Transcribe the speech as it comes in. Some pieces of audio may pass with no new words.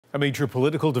A major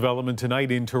political development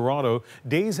tonight in Toronto.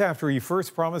 Days after he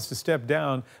first promised to step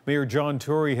down, Mayor John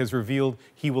Tory has revealed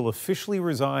he will officially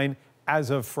resign as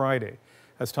of Friday.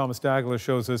 As Thomas Dagla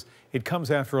shows us, it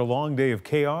comes after a long day of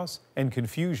chaos and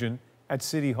confusion at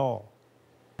City Hall.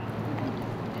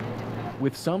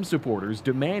 With some supporters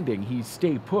demanding he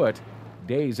stay put,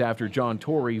 days after John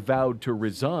Tory vowed to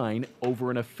resign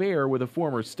over an affair with a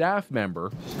former staff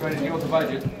member, trying to deal with the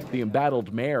budget. The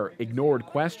embattled mayor ignored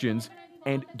questions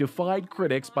and defied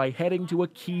critics by heading to a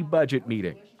key budget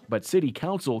meeting. But City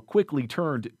Council quickly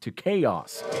turned to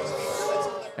chaos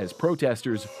as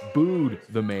protesters booed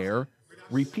the mayor,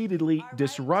 repeatedly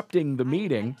disrupting the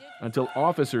meeting until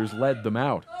officers led them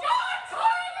out.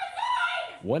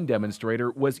 One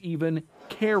demonstrator was even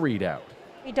carried out.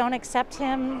 We don't accept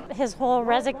his whole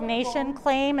resignation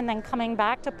claim and then coming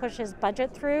back to push his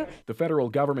budget through. The federal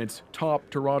government's top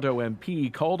Toronto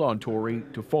MP called on Tory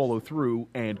to follow through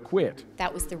and quit.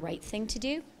 That was the right thing to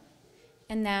do,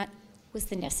 and that was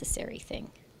the necessary thing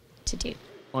to do.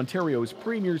 Ontario's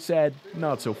premier said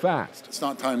not so fast. It's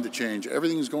not time to change.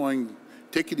 Everything's going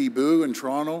tickety-boo in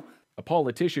Toronto. A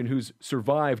politician who's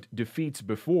survived defeats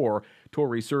before,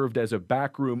 Tory served as a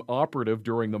backroom operative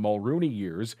during the Mulroney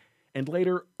years and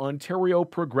later Ontario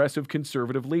Progressive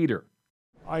Conservative leader.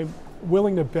 I'm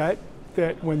willing to bet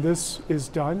that when this is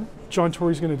done, John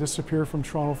Tory's going to disappear from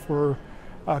Toronto for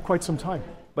quite some time.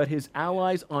 But his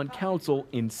allies on council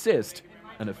insist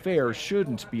an affair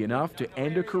shouldn't be enough to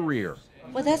end a career.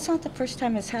 Well, that's not the first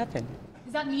time it's happened.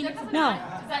 Does that mean it's no?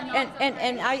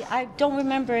 And I don't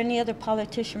remember any other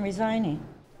politician resigning.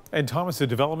 And Thomas, a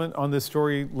development on this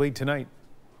story late tonight.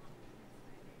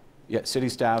 Yeah, city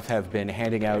staff have been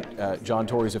handing out John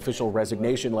Tory's official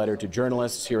resignation letter to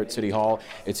journalists here at City Hall.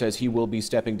 It says he will be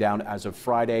stepping down as of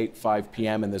Friday, 5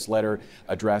 p.m. in this letter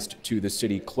addressed to the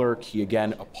city clerk. He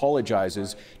again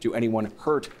apologizes to anyone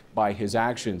hurt by his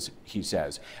actions, he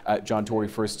says. John Tory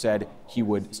first said he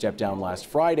would step down last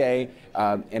Friday,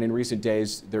 and in recent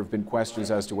days there have been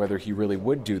questions as to whether he really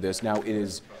would do this. Now it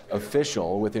is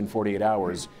official. Within 48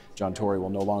 hours, John Tory will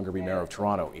no longer be mayor of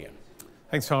Toronto, Ian.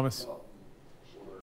 Thanks, Thomas.